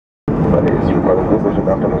requiring this version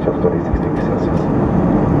of temperature of 26 degrees Celsius.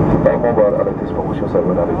 For mobile analytics promotions and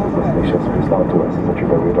analytics destinations, please log to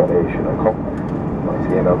www.asia.com. Once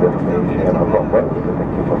again, I'll be information and Hong Kong.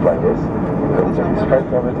 Thank you for flying this. It's a flight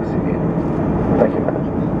coming to see you. Thank you.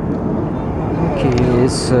 Okay,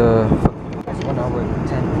 it's 1 hour and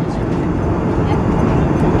 10 minutes.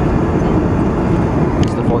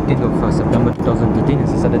 It's the 14th of September 2013.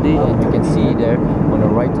 It's a Saturday, and you can see there on the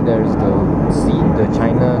right there is the sea, the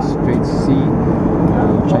China Strait Sea,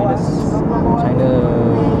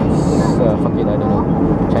 fuck it, I don't know,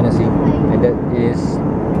 China Sea, and that is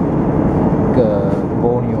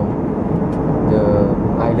Borneo, the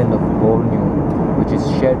island of Borneo, which is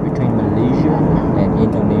shared between Malaysia and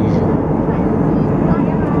Indonesia,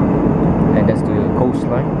 and that's the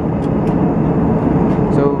coastline.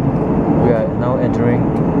 So we are now entering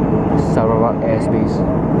Sarawak airspace.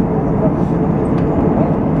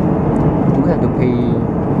 Do we have to pay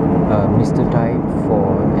Mr. Thai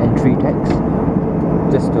for entry tax?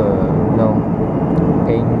 Just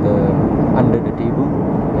paying the under the table.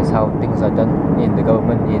 That's how things are done in the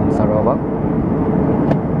government in Sarawak.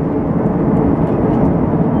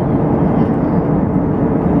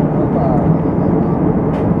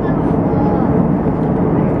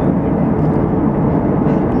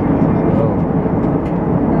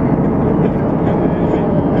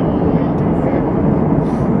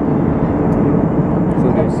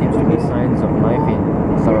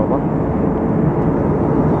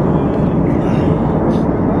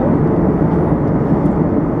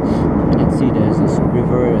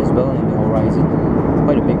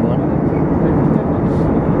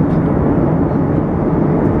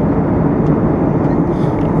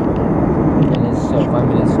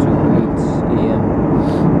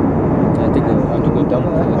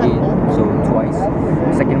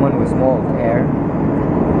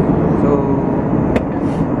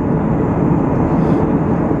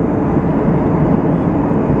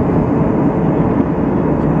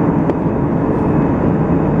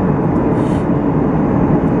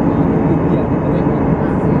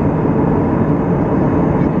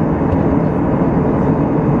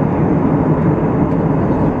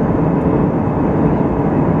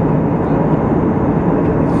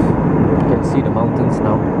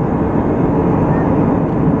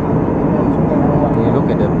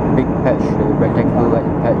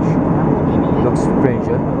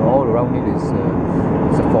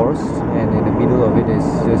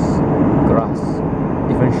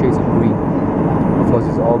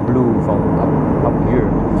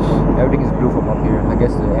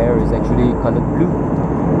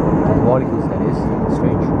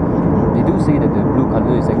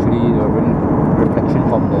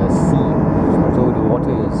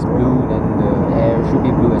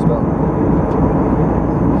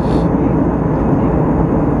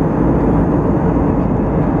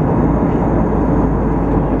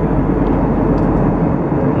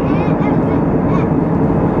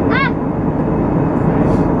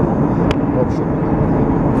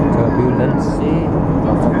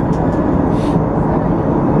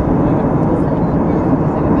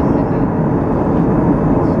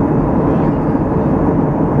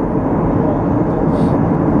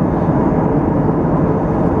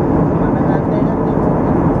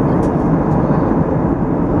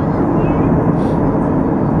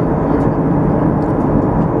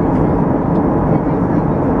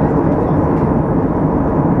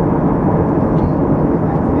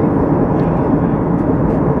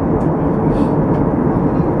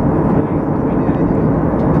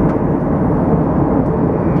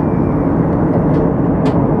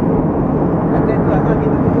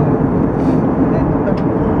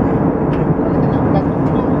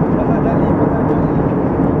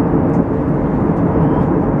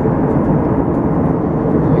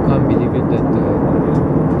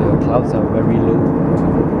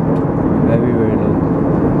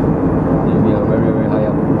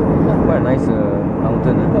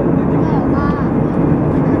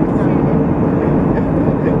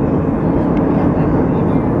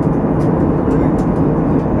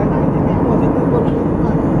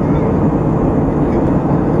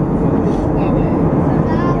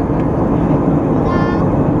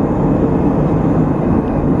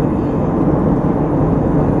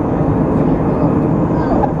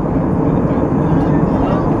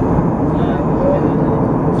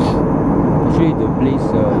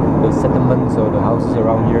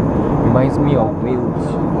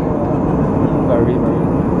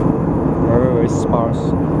 Very sparse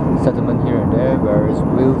settlement here and there, whereas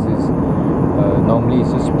Wales is normally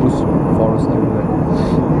it's just spruce forest everywhere.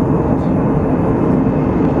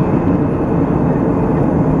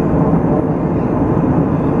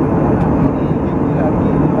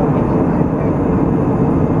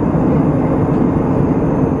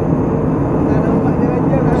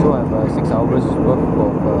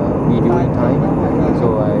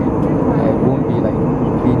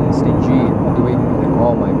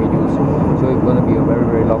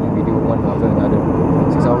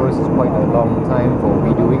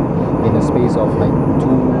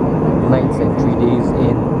 3 days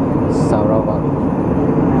in Sarawak.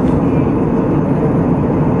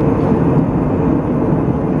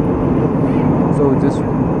 So just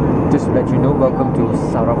to let you know, welcome to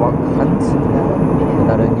Sarawak Hunt,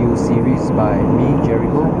 another new series by me,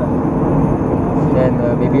 Gerryko. And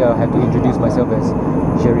maybe I'll have to introduce myself as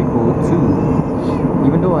Gerryko too.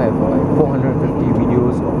 Even though I have 450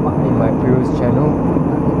 videos in my previous channel,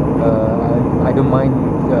 I don't mind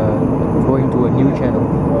going to a new channel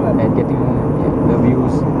and getting the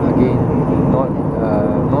views again, not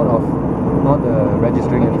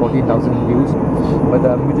registering at 14,000 views, but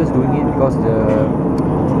I'm just doing it because the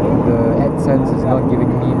AdSense is not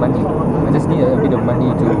giving me money. I just need a bit of money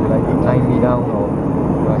to like time me down or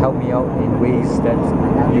help me out in ways that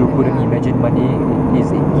you couldn't imagine money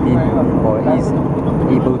is able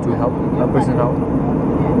to help a person out.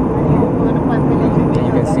 And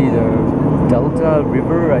you can see the Delta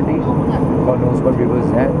River, I think. God knows what river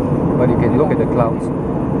is that, but you can look at the clouds.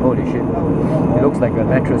 Holy shit, it looks like a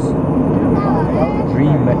mattress.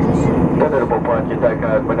 Dream mattress. Tuan-tuan dan puan-puan, kita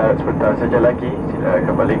akan mendarat sebentar saja lagi. Sila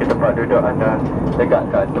kembali ke tempat duduk anda.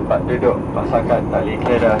 Tegakkan tempat duduk, pasangkan tali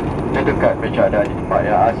kera, dudukkan meja anda di tempat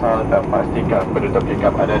yang asal dan pastikan penutup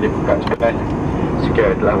tingkap anda dibuka sebenarnya.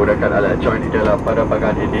 Jika telah gunakan alat join di dalam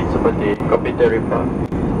penerbangan ini seperti komputer remote,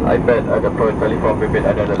 iPad ataupun telefon bimbit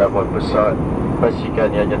anda dalam mod pesawat, pastikan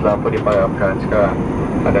ianya telah pun dipadamkan sekarang.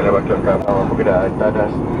 Anda dapat keluarkan bahawa penggunaan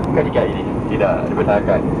tandas ketika ini tidak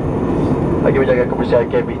dibenarkan. Bagi menjaga kebersihan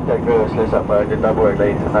kabin, jaga selesa para tetamu yang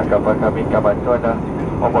lain anak kapal kami bantu anda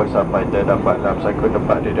membawa sampai terdapat dalam sangkut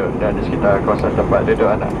tempat duduk dan di sekitar kawasan tempat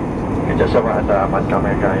duduk anda. Kerjasama anda amat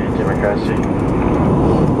kami hargai. Terima kasih.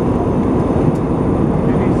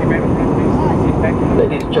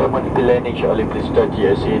 Ladies and gentlemen, the landing shortly, please start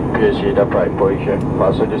GSC in PSC the prime position.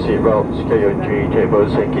 Fasten the seatbelt, secure your three tables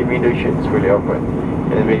and keep window shades fully open.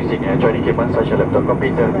 In the seat, electronic equipment such as laptop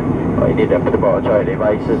computer or any portable electronic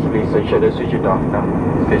devices, please ensure to switch it off now.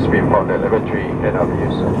 Please be informed that level 3 cannot be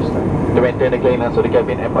used at this time. To maintain the cleanliness of the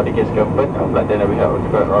cabin and body case comfort, blood thinner will help to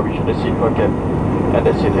rubbish the seat pocket and the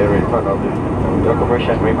seat area in front of you. Your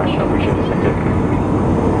cooperation very much appreciated. Thank you.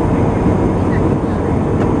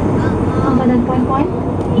 Tuan-tuan dan puan-puan,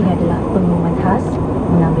 ini adalah pengumuman khas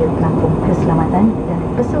mengambil pelampung keselamatan dan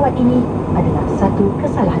pesawat ini adalah satu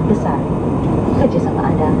kesalahan besar. Kerjasama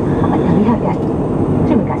anda amat kami hargai.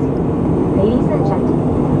 Terima kasih. Ladies and gentlemen,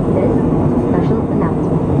 this is a special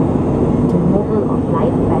announcement. Removal of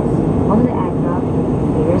life vests on the aircraft is a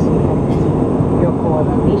serious offense. Your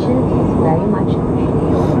cooperation is very much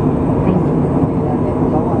appreciated. Thank you.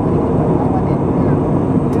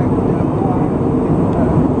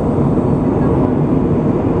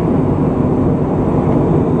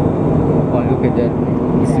 Look at that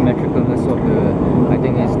symmetricalness of the, I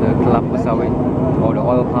think it's the kelapa sawit or the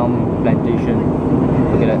oil palm plantation.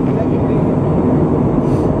 Look at that.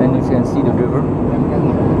 And you can see the river.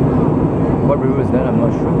 What river is that? I'm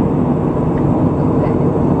not sure.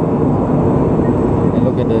 And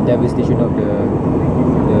look at the devastation of the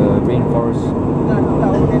rainforest,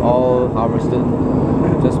 all harvested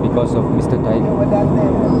just because of Mr. Type.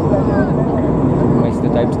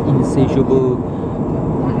 Mr. Type's insatiable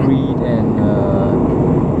greed and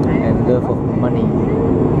love of money.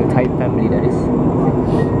 The Type family, that is.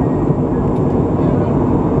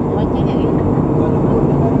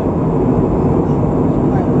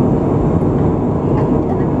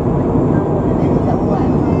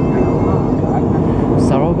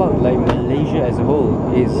 Sarawak, like Malaysia as a whole,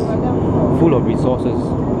 is full of resources,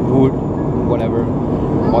 wood, whatever,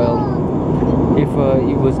 oil. If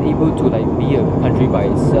it was able to like be a country by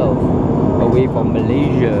itself, away from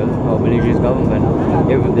Malaysia or Malaysia's government,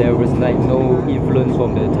 if there was like no influence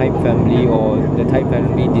from the Type family or the Type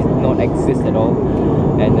family did not exist at all,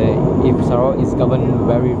 and if Sarawak is governed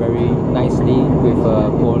very very nicely with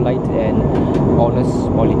polite and honest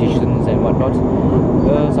politicians and whatnot,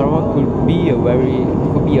 Sarawak could be a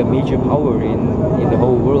major power in the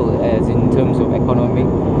whole world, as in terms of economic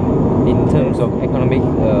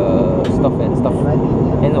stuff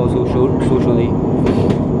and also socially.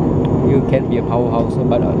 You can be a powerhouse,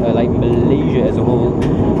 but like Malaysia as a whole,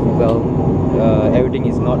 well, everything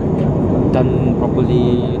is not done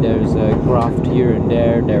properly. There's a graft here and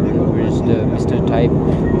there. There is the Mr. Type,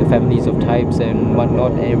 the families of Types and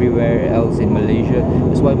whatnot everywhere else in Malaysia.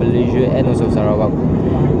 That's why Malaysia and also Sarawak,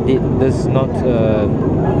 it does not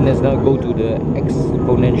go to the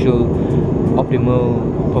exponential optimal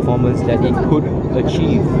performance that it could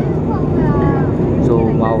achieve.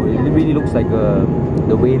 So wow, it really looks like the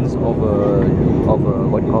veins of a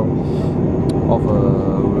what you call of a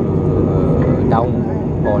down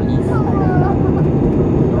or leaf.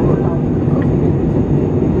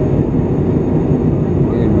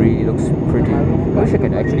 looks pretty. I wish I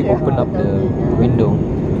could actually open up the window.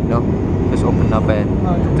 Just open up and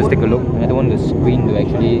just take a look. I don't want the screen to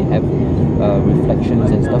actually have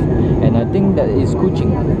reflections and stuff. And I think that is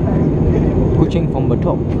Kuching from the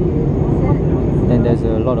top. And there's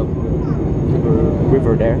a lot of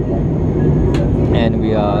river there, and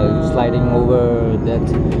we are sliding over that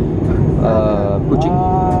Kuching,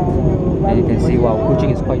 and you can see, wow,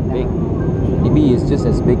 Kuching is quite big. Maybe it's just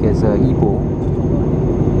as big as Ipoh.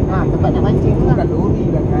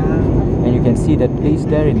 And you can see that place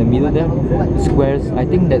there in the middle there, squares. I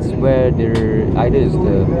think that's where there either is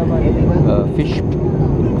the fish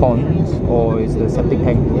ponds or is the septic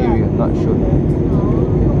tank area, not sure.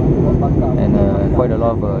 And quite a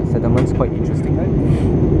lot of settlements, quite interesting.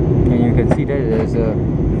 And you can see there's a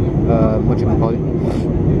what you can call it,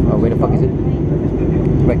 where the fuck is it,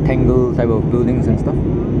 rectangle type of buildings and stuff.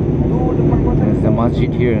 There's the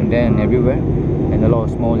masjid here and there and everywhere, and a lot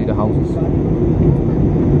of small little houses.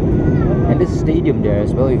 And this stadium there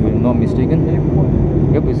as well, if I'm not mistaken.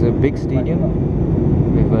 Yep, it's a big stadium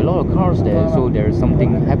with a lot of cars there, so there's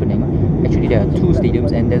something happening. Actually, there are two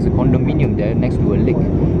stadiums, and there's a condominium there next to a lake.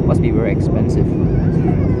 Must be very expensive.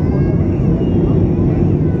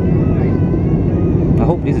 I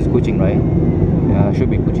hope this is Kuching, right? Yeah, should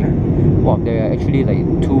be Kuching. Wow, there are actually like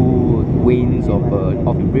two waves of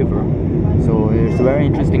the river, so it's very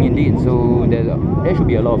interesting indeed. So there should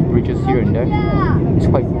be a lot of bridges here and there. It's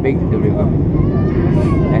quite big, the river.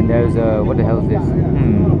 And there's what the hell is this?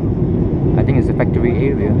 I think it's a factory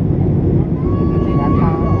area.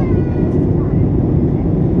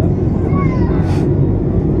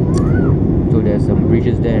 So there's some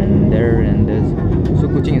bridges there, and there's, so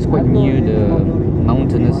Kuching is quite near the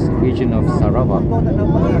mountainous region of Sarawak.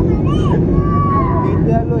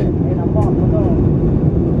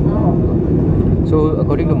 So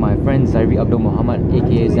according to my friend Zairi Abdul Muhammad,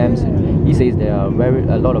 aka Zamson, he says there are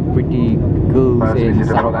a lot of pretty girls in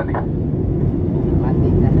Sarawak.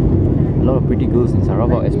 A lot of pretty girls in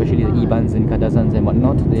Sarawak, especially the Ibans and Kadazans and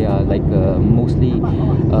whatnot. They are like mostly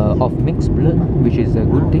of mixed blood, which is a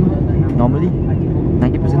good thing. Normally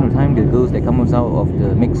 90% of the time, the girls that come out of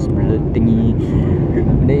the mixed blood thingy,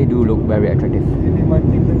 they do look very attractive.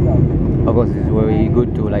 Of course, it's very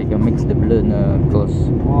good to like mix the blood because,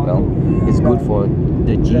 well, it's good for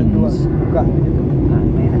the genes.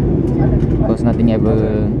 Because nothing ever,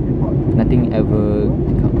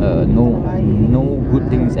 no good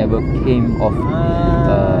things ever came of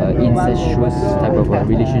incestuous type of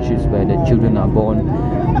relationships where the children are born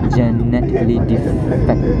genetically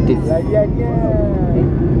defective.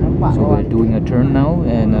 So we're doing a turn now,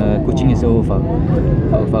 and Kuching is over.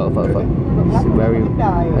 It's very,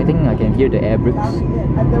 I think I can hear the air brakes.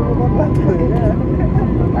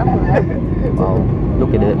 Wow,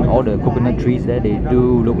 look at all the coconut trees there. They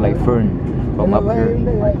do look like fern from up here,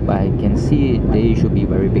 but I can see they should be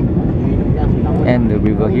very big. And the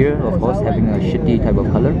river here, of course, having a shitty type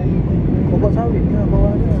of color.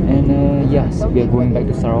 And yes, we are going back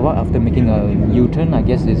to Sarawak after making a U-turn. I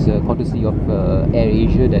guess it's courtesy of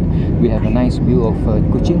AirAsia that we have a nice view of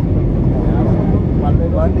Kuching.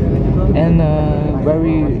 And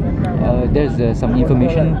there's some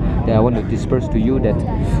information that I want to disperse to you, that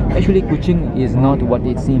actually Kuching is not what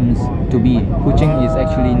it seems to be. Kuching is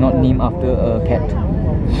actually not named after a cat.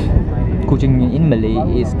 Kuching in Malay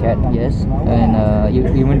is cat, yes, and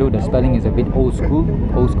even though the spelling is a bit old school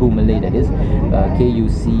Malay, that is, Kuching,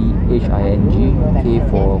 K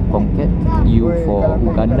for concat, U for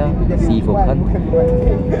Uganda, C for cunt,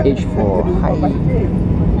 H for high,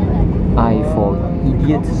 I for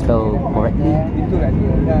idiot spelled correctly,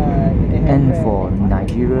 N for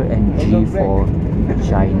Nigeria, and G for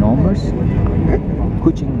ginormous.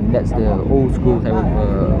 Kuching, that's the old school type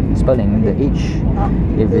of spelling. The H,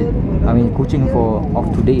 Kuching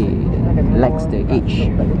of today lacks the H,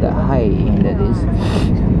 the high, that is.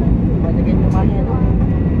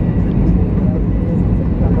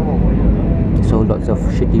 So lots of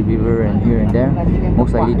shitty river and here and there,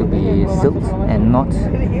 most likely to be silt and not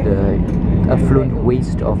the affluent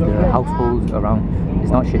waste of the households around.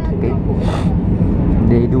 It's not shit, okay?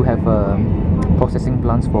 They do have processing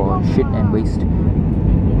plants for shit and waste.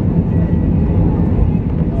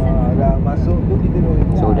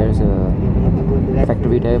 So there's a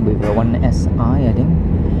factory there with one SI, I think.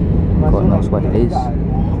 God knows what it is.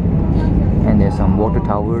 And there's some water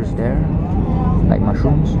towers there, like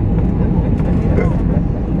mushrooms.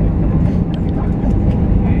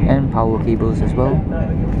 And power cables as well.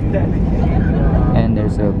 And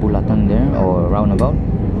there's a bulatan there, or roundabout,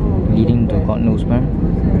 leading to God knows where.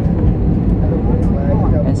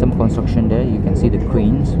 And some construction there. You can see the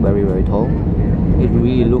cranes, very tall. It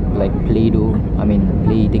really looked like Play-Doh. I mean,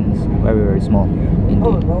 play things, very very small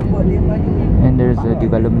indeed. And there's a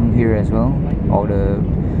development here as well. All the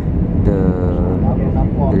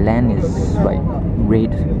land is like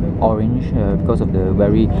red, orange because of the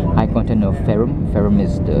very high content of ferrum. Ferrum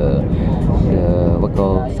is the what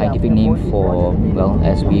called scientific name for, well,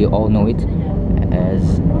 as we all know it,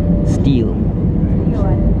 as steel.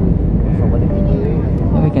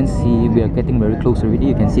 And we can see we are getting very close already.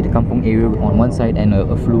 You can see the kampong area on one side and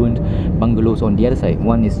affluent bungalows on the other side.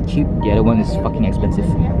 One is cheap, the other one is fucking expensive.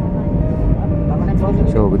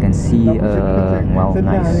 So we can see, wow,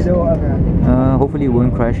 nice. Hopefully it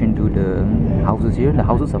won't crash into the houses here. The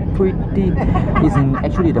houses are pretty, is in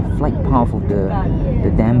actually the flight path of the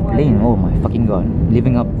damn plane. Oh my fucking god.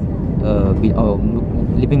 Living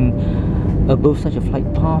above such a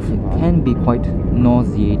flight path, it can be quite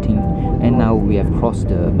nauseating. And now we have crossed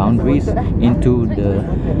the boundaries into the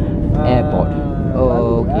airport.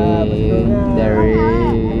 Okay, there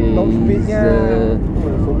is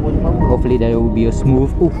hopefully there will be a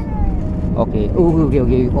smooth, okay,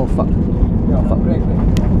 okay, oh fuck,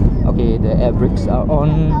 okay, the air brakes are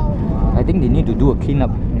on. I think they need to do a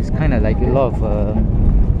cleanup. It's kind of like a lot of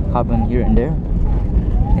carbon here and there.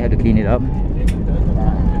 They have to clean it up.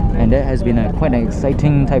 And that has been a quite an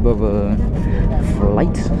exciting type of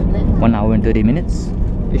flight. 1 hour and 30 minutes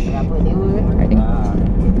ish, I think.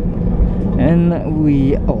 And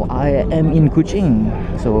I am in Kuching,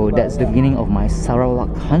 so that's the beginning of my Sarawak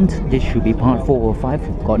hunt. This should be part 4 or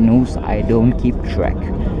 5, god knows, I don't keep track.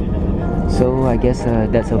 So I guess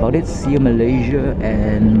that's about it. See you Malaysia,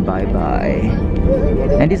 and bye bye.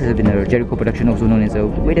 And this has been a Gerryko production, also known as a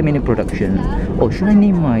Wait a Minute production. Oh, should I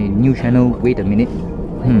name my new channel Wait a Minute?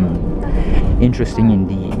 Interesting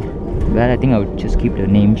indeed. But I think I'll just keep the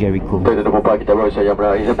name Gerryko. Kita baru saja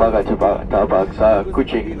berakhir sebagai sebab bangsa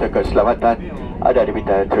kucing keselamatan ada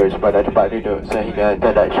diminta terus pada tempat duduk sehingga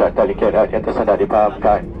tidak syak tali kerat yang tersedia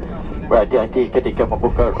dipahamkan. Berhati-hati ketika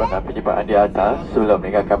membuka ruangan penyimpangan di atas sebelum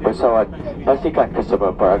meninggalkan pesawat. Pastikan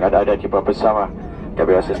kesemua barang ada di bawah bersama.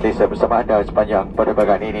 Kami rasa selesa bersama anda sepanjang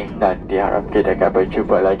penerbangan ini dan diharap kita akan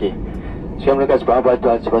berjumpa lagi. Jika menemukan sebuah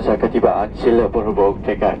bantuan semasa ketibaan, sila berhubung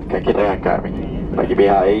dengan kekitangan kami. Bagi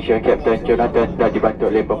pihak Asia, Kapten Jonathan dan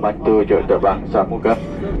dibantu oleh pembantu juruterbang Samuga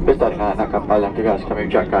beserta dengan anak kapal yang tugas,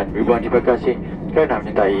 kami ucapkan ribuan terima kasih kerana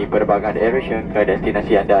menyertai penerbangan AirAsia ke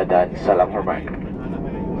destinasi anda dan salam hormat.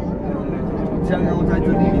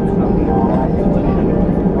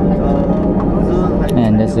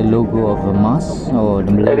 And that's the logo of a mask or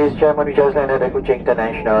the Ladies and gentlemen, we just landed at Kuching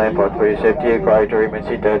International Airport. For your safety, required to remain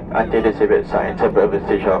seated until the seatbelt signs have been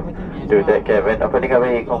switched off. Do take care when opening a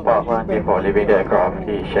vehicle compartment before leaving the aircraft.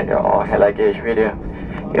 Please check your all hand luggage with you.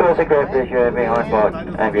 It was a great pleasure having you on board,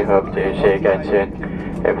 and we hope to see you again soon.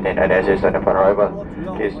 Everything and assistance upon arrival.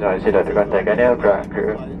 Please do not hesitate to contact any aircraft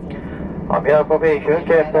crew. On behalf of Asia,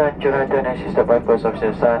 Captain Jonathan, assisted by First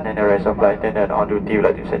Officer Sun and the rest of Flight Attendant on duty, would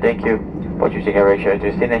like to say thank you for choosing AirAsia as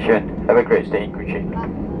destination. Have a great stay in Kuching.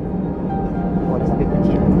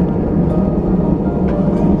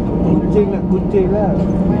 Kucing lah.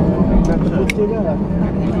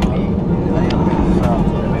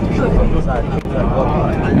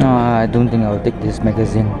 No, I don't think I'll take this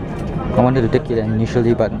magazine. I wanted to take it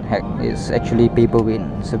initially, but heck, it's actually paperweight.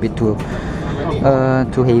 It's a bit too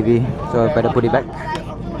heavy, so I better put it back.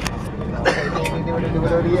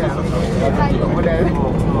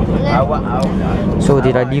 So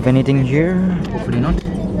did I leave anything here? Hopefully not.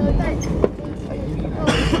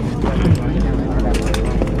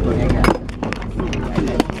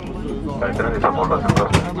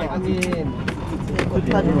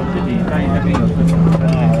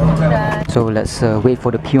 So let's wait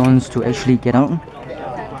for the peons to actually get out.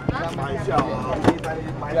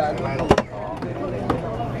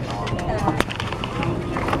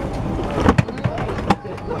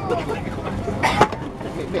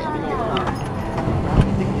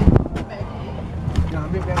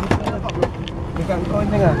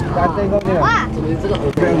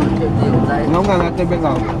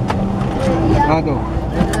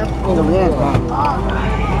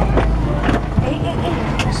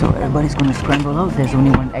 So everybody's gonna scramble out. There's only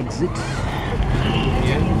one exit.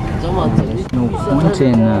 There's no point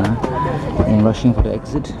in rushing for the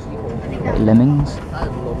exit. Lemmings.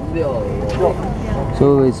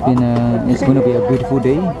 So it's gonna be a beautiful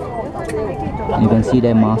day. You can see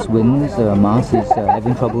that Mars wins. Mars is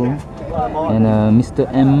having trouble, and Mr.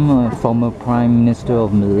 M, former Prime Minister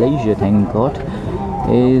of Malaysia, thank God,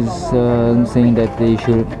 is saying that they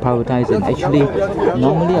should prioritize it. Actually,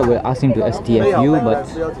 normally I would ask him to STFU, but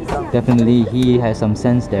definitely he has some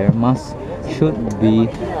sense there. Mars should be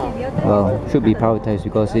well, should be prioritized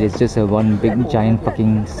because it is just a one big giant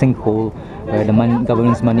fucking sinkhole where the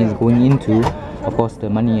government's money is going into. Of course, the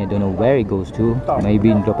money, I don't know where it goes to. Maybe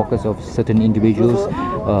in the pockets of certain individuals,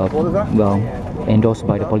 well, endorsed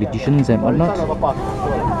by the politicians and whatnot.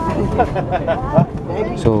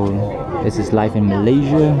 So this is life in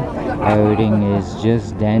Malaysia. Everything is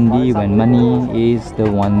just dandy when money is the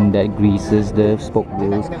one that greases the spoke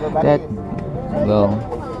wheels. That, well,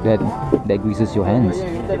 that greases your hands.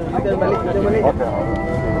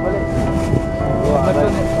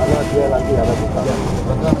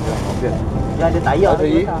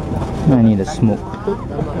 I need a smoke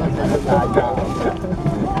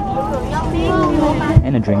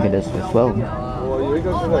and a drink at this as well.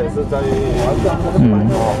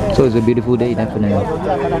 So it's a beautiful day, definitely.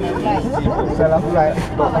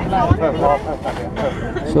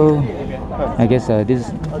 So I guess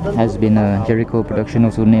this has been a Gerryko production,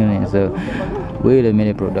 also known as a wait a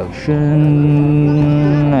minute production.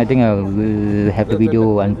 I think I will have the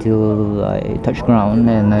video until I touch ground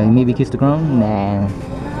and maybe kiss the ground. Nah,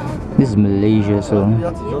 this is Malaysia, so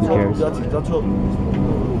who cares?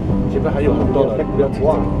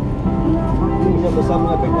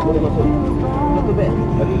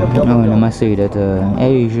 Oh, and I must say that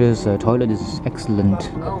AirAsia's toilet is excellent.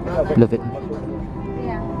 Love it.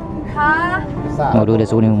 Although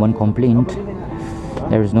there's only one complaint,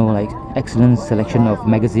 there is no like excellent selection of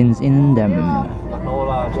magazines in them.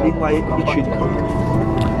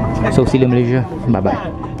 So see you Malaysia, bye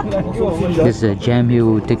bye. This jam here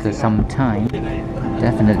will take some time,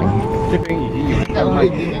 definitely.